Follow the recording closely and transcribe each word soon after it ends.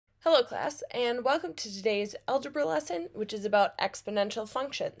Hello class, and welcome to today's algebra lesson, which is about exponential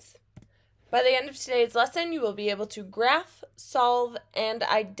functions. By the end of today's lesson, you will be able to graph, solve, and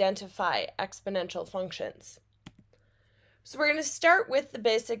identify exponential functions. So we're going to start with the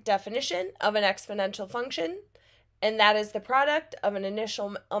basic definition of an exponential function, and that is the product of an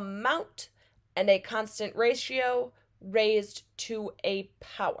initial amount and a constant ratio raised to a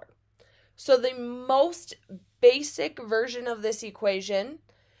power. So the most basic version of this equation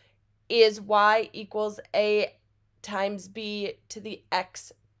is y equals a times b to the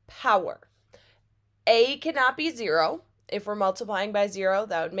x power. A cannot be 0. If we're multiplying by 0,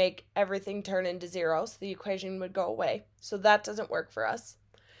 that would make everything turn into 0, so the equation would go away. So that doesn't work for us.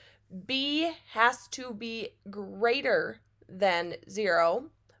 B has to be greater than 0.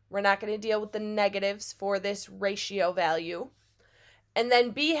 We're not going to deal with the negatives for this ratio value. And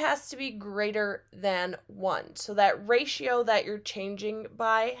then b has to be greater than 1. So that ratio that you're changing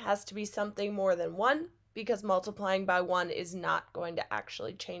by has to be something more than 1, because multiplying by 1 is not going to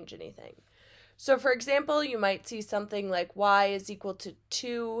actually change anything. So for example, you might see something like y is equal to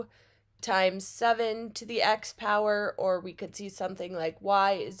 2 times 7 to the x power, or we could see something like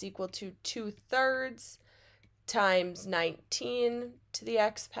y is equal to 2/3 times 19 to the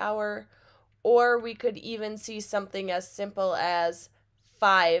x power, or we could even see something as simple as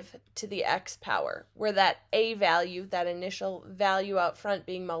 5 to the x power, where that a value, that initial value out front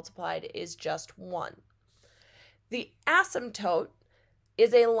being multiplied, is just 1. The asymptote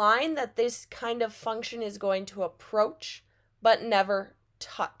is a line that this kind of function is going to approach but never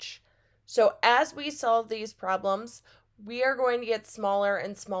touch. So as we solve these problems, we are going to get smaller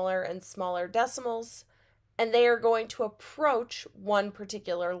and smaller and smaller decimals, and they are going to approach one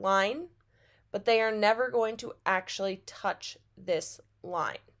particular line, but they are never going to actually touch this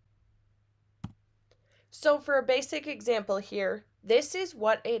line. So for a basic example here, this is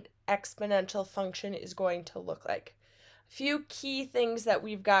what an exponential function is going to look like. A few key things that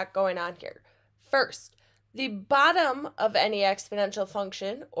we've got going on here. First, the bottom of any exponential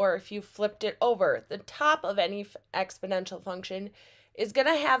function, or if you flipped it over, the top of any exponential function is going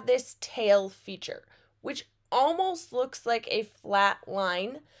to have this tail feature, which almost looks like a flat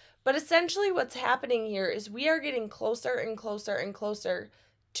line. But essentially what's happening here is we are getting closer and closer and closer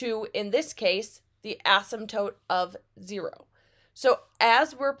to, in this case, the asymptote of 0. So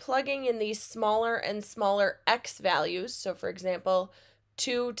as we're plugging in these smaller and smaller x values, so for example,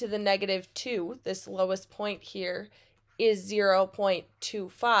 2 to the negative 2, this lowest point here, is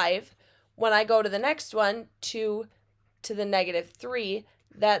 0.25. When I go to the next one, 2 to the negative 3,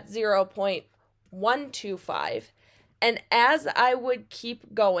 that's 0.125. And as I would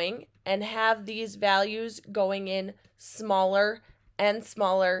keep going and have these values going in smaller and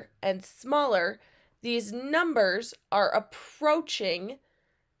smaller and smaller, these numbers are approaching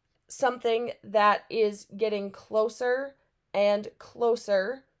something that is getting closer and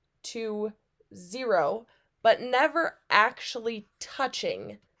closer to 0, but never actually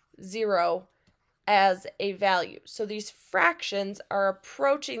touching 0 as a value. So these fractions are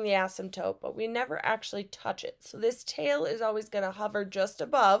approaching the asymptote, but we never actually touch it. So this tail is always going to hover just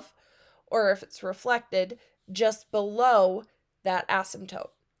above, or if it's reflected, just below that asymptote.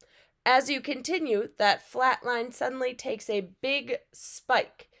 As you continue, that flat line suddenly takes a big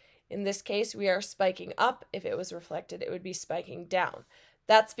spike. In this case, we are spiking up. If it was reflected, it would be spiking down.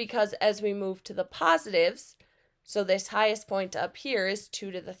 That's because as we move to the positives, so this highest point up here is 2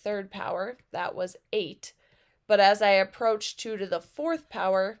 to the 3rd power. That was 8. But as I approach 2 to the 4th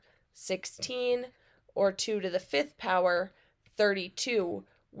power, 16, or 2 to the 5th power, 32,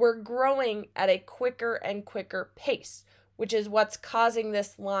 we're growing at a quicker and quicker pace, which is what's causing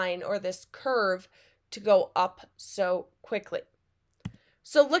this line or this curve to go up so quickly.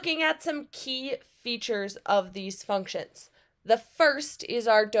 So looking at some key features of these functions. The first is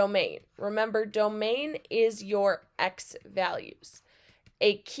our domain. Remember, domain is your x values.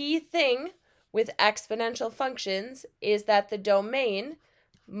 A key thing with exponential functions is that the domain,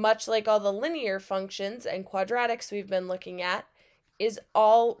 much like all the linear functions and quadratics we've been looking at, is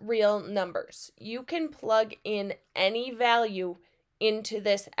all real numbers. You can plug in any value into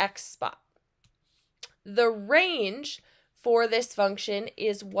this x spot. The range for this function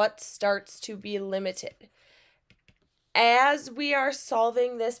is what starts to be limited. As we are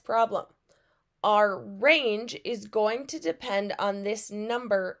solving this problem, our range is going to depend on this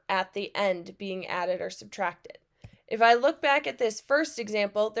number at the end being added or subtracted. If I look back at this first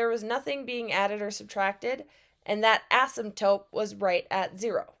example, there was nothing being added or subtracted, and that asymptote was right at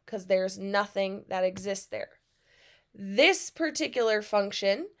 0 because there's nothing that exists there. This particular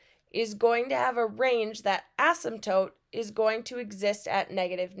function is going to have a range that asymptote is going to exist at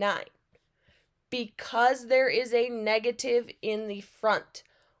negative 9. Because there is a negative in the front,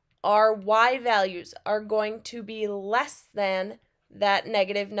 our y values are going to be less than that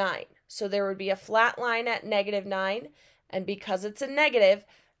negative 9. So there would be a flat line at negative 9, and because it's a negative,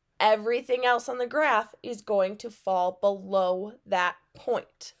 everything else on the graph is going to fall below that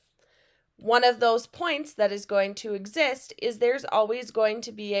point. One of those points that is going to exist is there's always going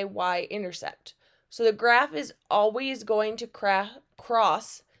to be a y-intercept. So the graph is always going to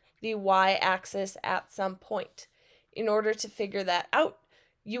cross the y-axis at some point. In order to figure that out,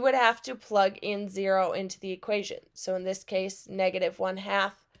 you would have to plug in 0 into the equation. So in this case, negative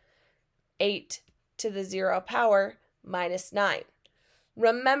 1/2, 8 to the 0 power minus 9.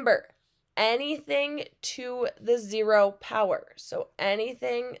 Remember, anything to the 0 power, so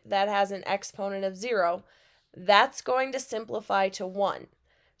anything that has an exponent of 0, that's going to simplify to 1.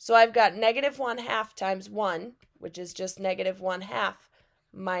 So I've got negative 1/2 times 1, which is just negative 1/2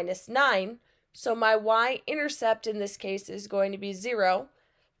 minus 9. So my y-intercept in this case is going to be 0,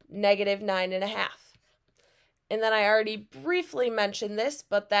 negative 9.5. And then I already briefly mentioned this,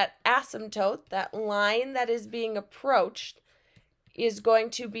 but that asymptote, that line that is being approached, is going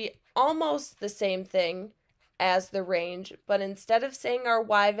to be almost the same thing as the range, but instead of saying our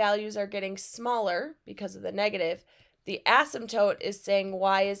y values are getting smaller because of the negative, the asymptote is saying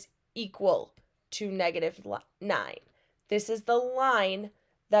y is equal to negative 9. This is the line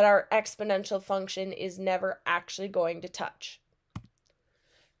that our exponential function is never actually going to touch.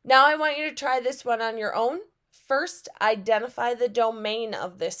 Now I want you to try this one on your own. First, identify the domain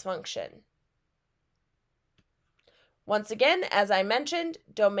of this function. Once again, as I mentioned,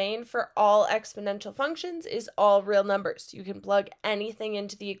 domain for all exponential functions is all real numbers. You can plug anything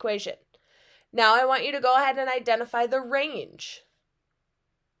into the equation. Now I want you to go ahead and identify the range.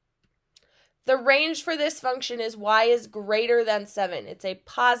 The range for this function is y is greater than 7. It's a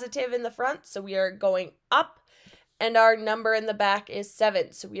positive in the front, so we are going up, and our number in the back is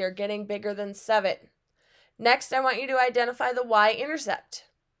 7, so we are getting bigger than 7. Next, I want you to identify the y-intercept.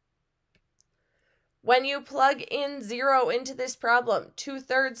 When you plug in 0 into this problem,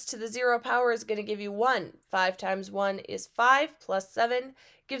 2/3 to the 0 power is going to give you 1. 5 times 1 is 5, plus 7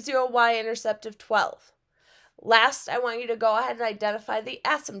 gives you a y-intercept of 12. Last, I want you to go ahead and identify the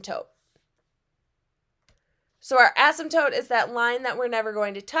asymptote. So our asymptote is that line that we're never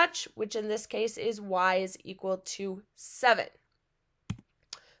going to touch, which in this case is y is equal to 7.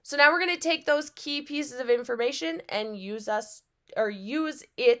 So now we're going to take those key pieces of information and use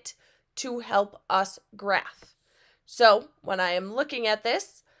it to help us graph. So when I am looking at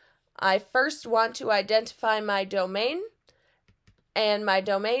this, I first want to identify my domain. And my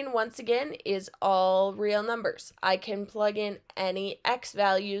domain, once again, is all real numbers. I can plug in any x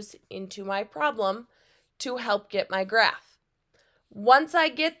values into my problem to help get my graph. Once I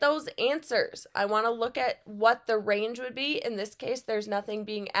get those answers, I want to look at what the range would be. In this case, there's nothing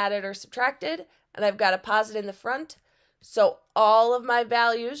being added or subtracted, and I've got a positive in the front. So all of my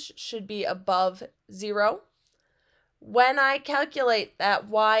values should be above 0. When I calculate that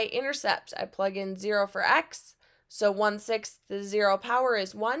y-intercept, I plug in 0 for x. So 1/6 to the 0 power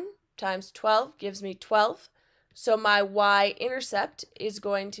is 1 times 12 gives me 12. So my y-intercept is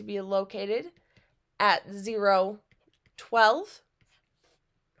going to be located at 0, 12.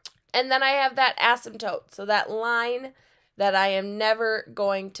 And then I have that asymptote, so that line that I am never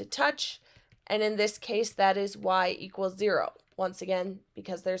going to touch. And in this case, that is y equals 0. Once again,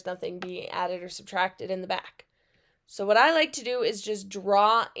 because there's nothing being added or subtracted in the back. So what I like to do is just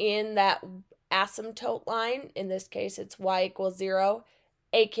draw in that asymptote line. In this case, it's y equals 0,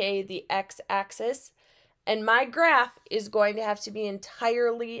 aka the x-axis. And my graph is going to have to be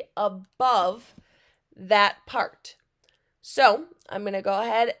entirely above that part. So I'm going to go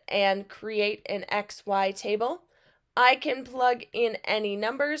ahead and create an XY table. I can plug in any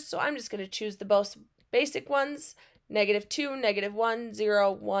numbers, so I'm just going to choose the most basic ones, -2, -1,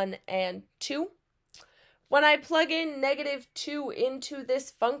 0, 1, and 2. When I plug in -2 into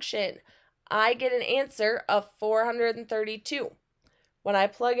this function, I get an answer of 432. When I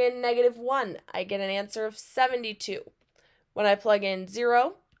plug in -1, I get an answer of 72. When I plug in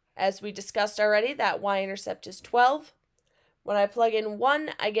 0, as we discussed already, that y-intercept is 12. When I plug in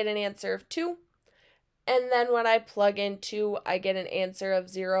 1, I get an answer of 2. And then when I plug in 2, I get an answer of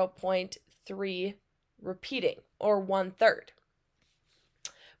 0.3 repeating, or 1/3.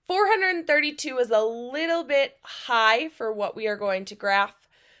 432 is a little bit high for what we are going to graph.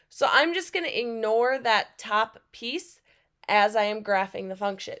 So I'm just going to ignore that top piece as I am graphing the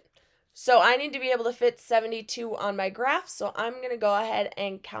function. So I need to be able to fit 72 on my graph, so I'm going to go ahead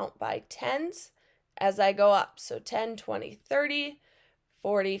and count by tens as I go up. So 10, 20, 30,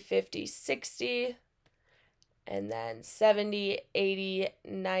 40, 50, 60, and then 70, 80,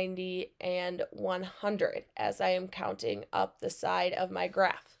 90, and 100 as I am counting up the side of my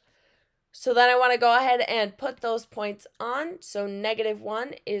graph. So then I want to go ahead and put those points on. So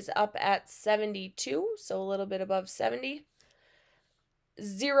 -1 is up at 72, so a little bit above 70.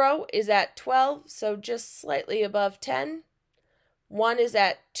 0 is at 12, so just slightly above 10. 1 is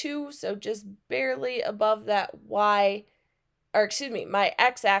at 2, so just barely above that my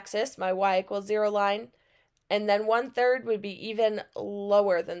x-axis, my y = 0 line. And then 1/3 would be even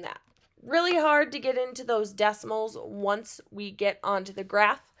lower than that. Really hard to get into those decimals once we get onto the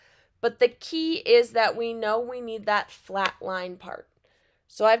graph. But the key is that we know we need that flat line part.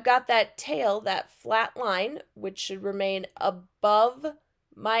 So I've got that tail, that flat line, which should remain above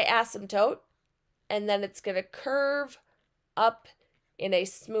my asymptote, and then it's going to curve up in a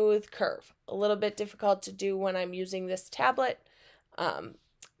smooth curve. A little bit difficult to do when I'm using this tablet,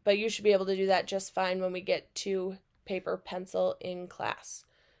 but you should be able to do that just fine when we get to paper pencil in class.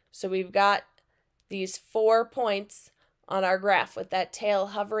 So we've got these 4 points on our graph with that tail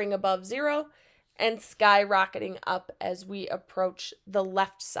hovering above 0 and skyrocketing up as we approach the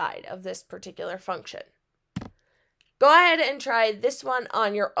left side of this particular function. Go ahead and try this one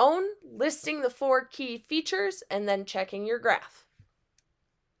on your own, listing the 4 key features and then checking your graph.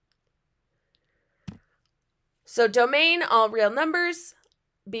 So domain, all real numbers.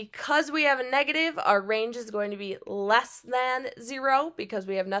 Because we have a negative, our range is going to be less than 0 because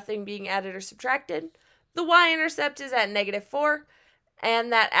we have nothing being added or subtracted. The y-intercept is at -4,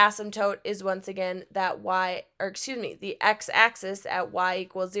 and that asymptote is once again that the x-axis at y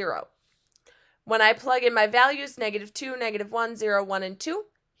 = 0. When I plug in my values, -2, -1, 0, 1, and 2,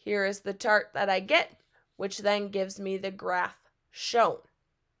 here is the chart that I get, which then gives me the graph shown.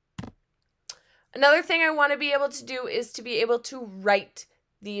 Another thing I want to be able to do is to be able to write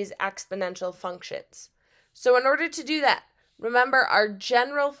these exponential functions. So in order to do that, remember our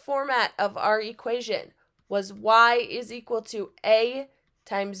general format of our equation was y is equal to a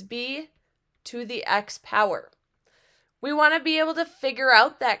times b to the x power. We want to be able to figure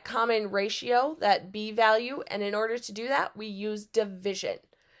out that common ratio, that b value, and in order to do that, we use division.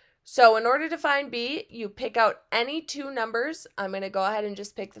 So in order to find b, you pick out any 2 numbers. I'm going to go ahead and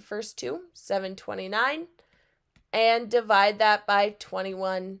just pick the first 2, 729, and divide that by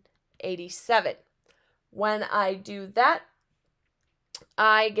 2187. When I do that,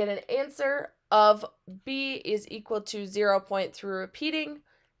 I get an answer of b is equal to 0.3 repeating,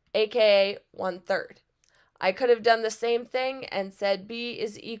 aka 1/3. I could have done the same thing and said b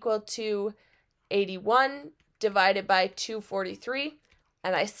is equal to 81 divided by 243,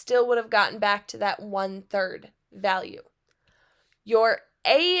 and I still would have gotten back to that 1/3 value. Your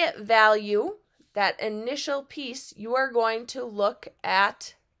a value, that initial piece, you are going to look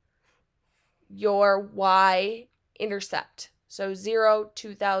at your y-intercept. So 0,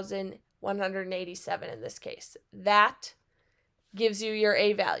 2,187 in this case. That gives you your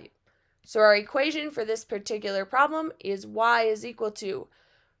a value. So our equation for this particular problem is y is equal to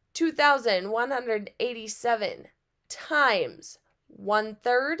 2,187 times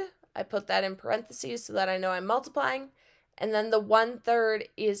 1/3. I put that in parentheses so that I know I'm multiplying. And then the 1/3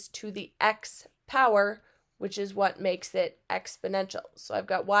 is to the x power, which is what makes it exponential. So I've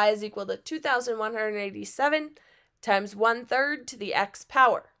got y is equal to 2,187 times 1/3 to the x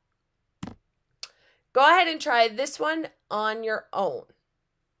power. Go ahead and try this one on your own.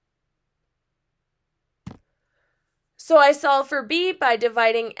 So I solve for b by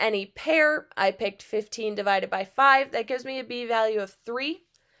dividing any pair. I picked 15 divided by 5. That gives me a b value of 3.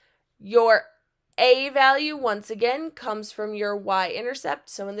 Your a value, once again, comes from your y-intercept.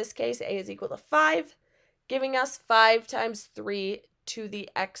 So in this case, a is equal to 5, giving us 5 times 3 to the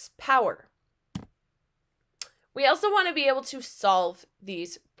x power. We also want to be able to solve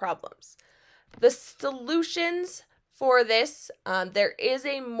these problems. The solutions for this, there is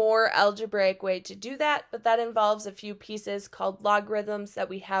a more algebraic way to do that, but that involves a few pieces called logarithms that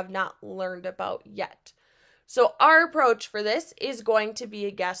we have not learned about yet. So our approach for this is going to be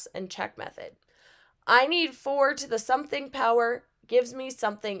a guess and check method. I need 4 to the something power gives me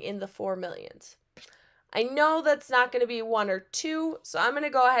something in the 4 millions. I know that's not going to be 1 or 2, so I'm going to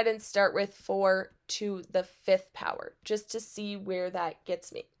go ahead and start with 4 to the 5th power just to see where that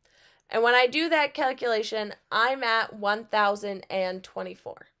gets me. And when I do that calculation, I'm at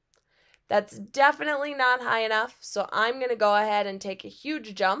 1,024. That's definitely not high enough, so I'm going to go ahead and take a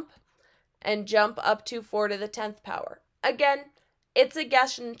huge jump and jump up to 4 to the 10th power. Again, it's a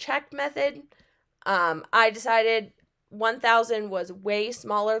guess and check method. I decided 1,000 was way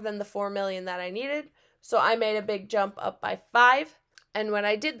smaller than the 4 million that I needed, so I made a big jump up by 5. And when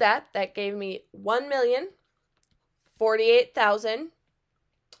I did that, that gave me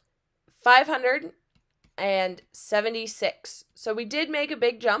 1,048,576. So we did make a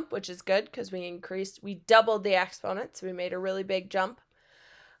big jump, which is good because we doubled the exponent, so we made a really big jump.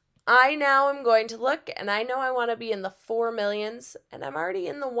 I now am going to look, and I know I want to be in the 4 millions, and I'm already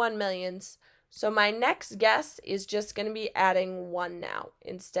in the 1 millions. So my next guess is just going to be adding 1 now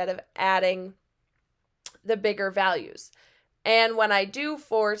instead of adding the bigger values. And when I do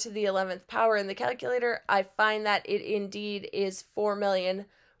 4 to the 11th power in the calculator, I find that it indeed is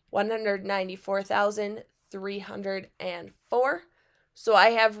 4,194,304. So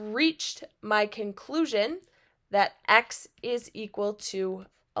I have reached my conclusion that x is equal to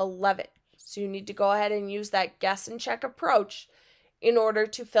 11. So you need to go ahead and use that guess and check approach in order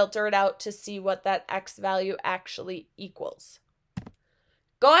to filter it out to see what that x value actually equals.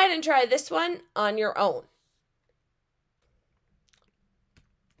 Go ahead and try this one on your own.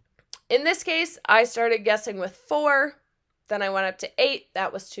 In this case, I started guessing with 4, then I went up to 8.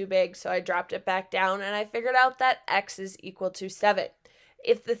 That was too big, so I dropped it back down, and I figured out that x is equal to 7.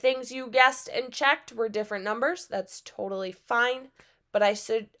 If the things you guessed and checked were different numbers, that's totally fine, but I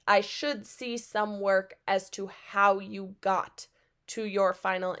should see some work as to how you got to your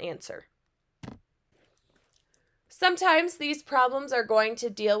final answer. Sometimes these problems are going to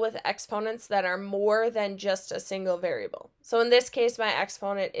deal with exponents that are more than just a single variable. So in this case, my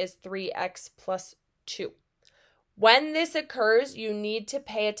exponent is 3x plus 2. When this occurs, you need to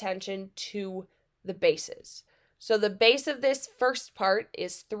pay attention to the bases. So the base of this first part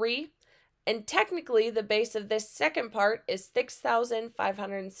is 3, and technically the base of this second part is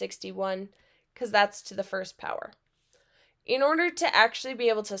 6,561 because that's to the first power. In order to actually be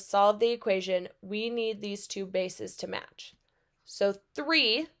able to solve the equation, we need these two bases to match. So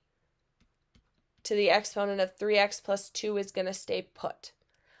 3 to the exponent of 3x plus 2 is going to stay put.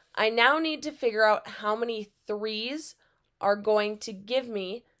 I now need to figure out how many 3's are going to give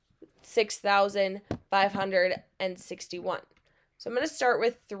me 6,561. So I'm going to start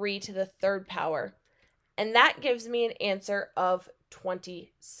with 3 to the third power, and that gives me an answer of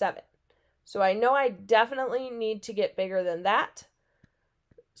 27. So I know I definitely need to get bigger than that.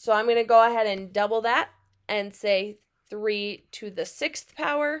 So I'm going to go ahead and double that and say 3 to the 6th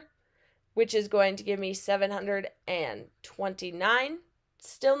power, which is going to give me 729.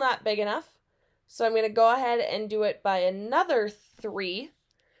 Still not big enough. So I'm going to go ahead and do it by another 3.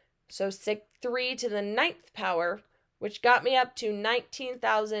 So 3 to the 9th power, which got me up to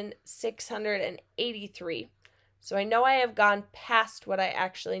 19,683. So I know I have gone past what I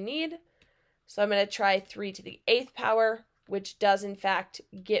actually need. So I'm going to try 3 to the 8th power, which does in fact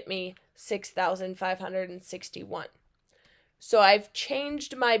get me 6,561. So I've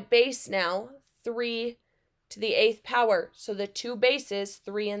changed my base now, 3 to the 8th power. So the two bases,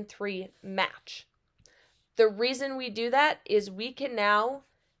 3 and 3, match. The reason we do that is we can now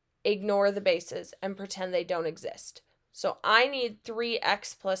ignore the bases and pretend they don't exist. So I need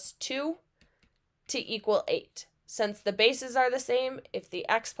 3x plus 2 to equal 8. Since the bases are the same, if the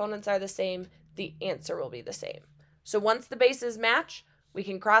exponents are the same, the answer will be the same. So once the bases match, we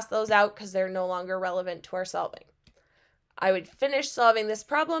can cross those out because they're no longer relevant to our solving. I would finish solving this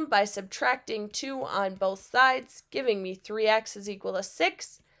problem by subtracting 2 on both sides, giving me 3x is equal to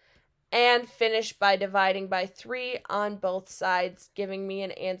 6, and finish by dividing by 3 on both sides, giving me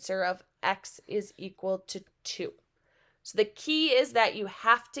an answer of x is equal to 2. So the key is that you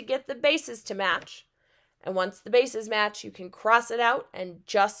have to get the bases to match. And once the bases match, you can cross it out and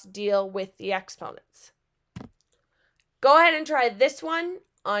just deal with the exponents. Go ahead and try this one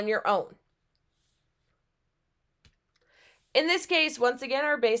on your own. In this case, once again,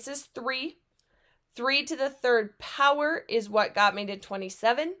 our base is 3. 3 to the third power is what got me to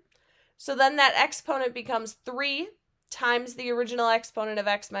 27. So then that exponent becomes 3 times the original exponent of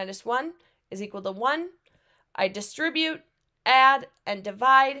x minus 1 is equal to 1. I distribute, add, and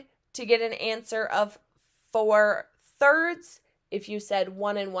divide to get an answer of 4/3. If you said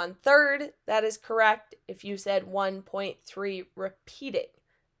 1 1/3, that is correct. If you said 1.3 repeating,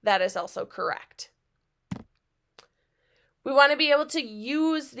 that is also correct. We want to be able to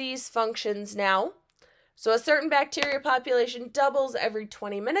use these functions now. So a certain bacteria population doubles every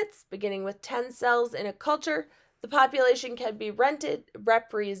 20 minutes, beginning with 10 cells in a culture. The population can be represented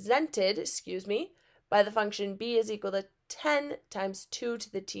by the function b is equal to 10 times 2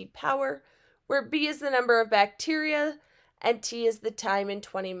 to the t power, where b is the number of bacteria and t is the time in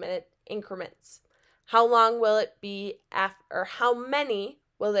 20-minute increments. How long will it be after, or how many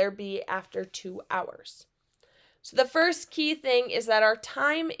will there be after 2 hours? So the first key thing is that our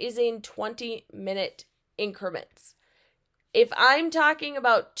time is in 20-minute increments. If I'm talking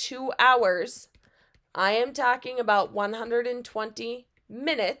about 2 hours, I am talking about 120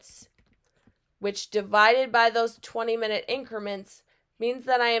 minutes, which divided by those 20-minute increments means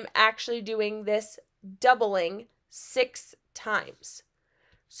that I am actually doing this doubling 6 times.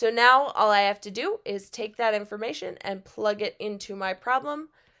 So now all I have to do is take that information and plug it into my problem.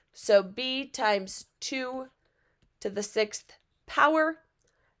 So b times 2 to the 6th power,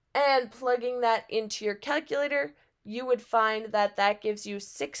 and plugging that into your calculator, you would find that that gives you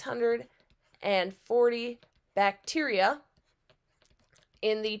 640 bacteria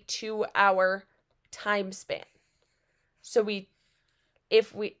in the 2-hour time span. So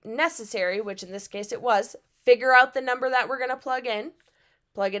if necessary, which in this case it was, figure out the number that we're going to plug it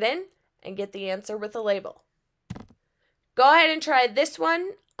in, and get the answer with a label. Go ahead and try this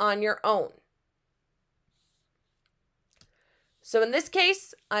one on your own. So in this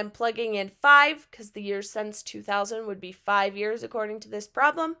case, I'm plugging in 5 because the years since 2000 would be 5 years according to this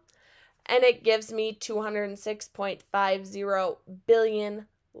problem, and it gives me 206.50 billion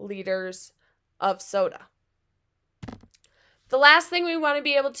liters of soda. The last thing we want to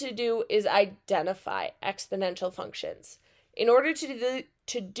be able to do is identify exponential functions. In order to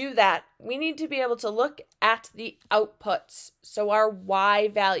do that, we need to be able to look at the outputs, so our y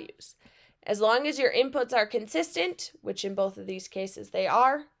values. As long as your inputs are consistent, which in both of these cases they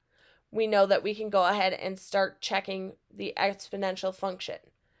are, we know that we can go ahead and start checking the exponential function.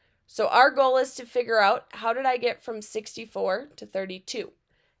 So our goal is to figure out, how did I get from 64 to 32,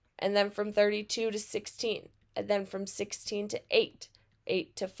 and then from 32 to 16, and then from 16 to 8,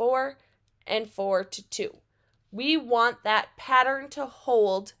 8 to 4, and 4 to 2. We want that pattern to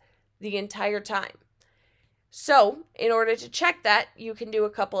hold the entire time. So, in order to check that, you can do a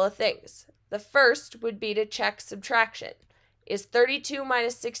couple of things. The first would be to check subtraction. Is 32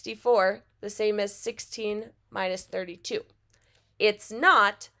 minus 64 the same as 16 minus 32? It's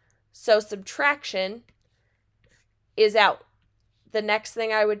not, so subtraction is out. The next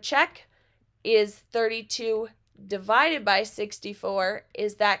thing I would check is 32 divided by 64.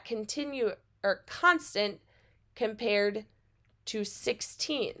 Is that constant compared to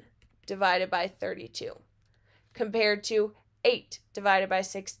 16 divided by 32, compared to 8 divided by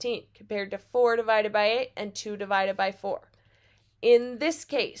 16, compared to 4 divided by 8, and 2 divided by 4. In this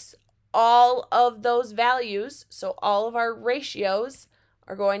case, all of those values, so all of our ratios,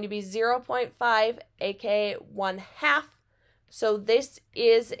 are going to be 0.5, aka 1/2. So this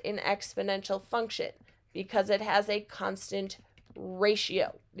is an exponential function because it has a constant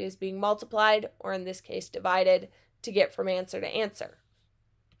ratio. It is being multiplied, or in this case divided, to get from answer to answer.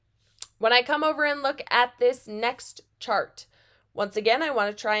 When I come over and look at this next chart, once again, I want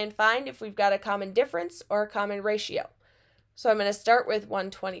to try and find if we've got a common difference or a common ratio. So I'm going to start with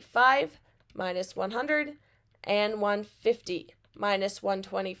 125 minus 100 and 150 minus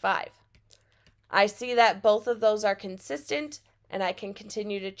 125. I see that both of those are consistent, and I can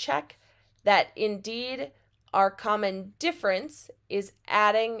continue to check that indeed our common difference is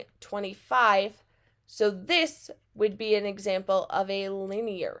adding 25. So this would be an example of a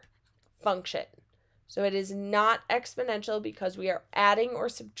linear function. So it is not exponential because we are adding or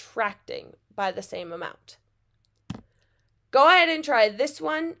subtracting by the same amount. Go ahead and try this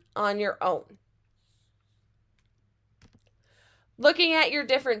one on your own. Looking at your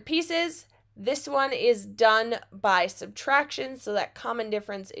different pieces, this one is done by subtraction, so that common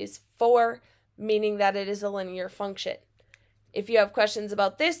difference is 4, meaning that it is a linear function. If you have questions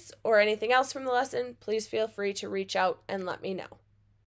about this or anything else from the lesson, please feel free to reach out and let me know.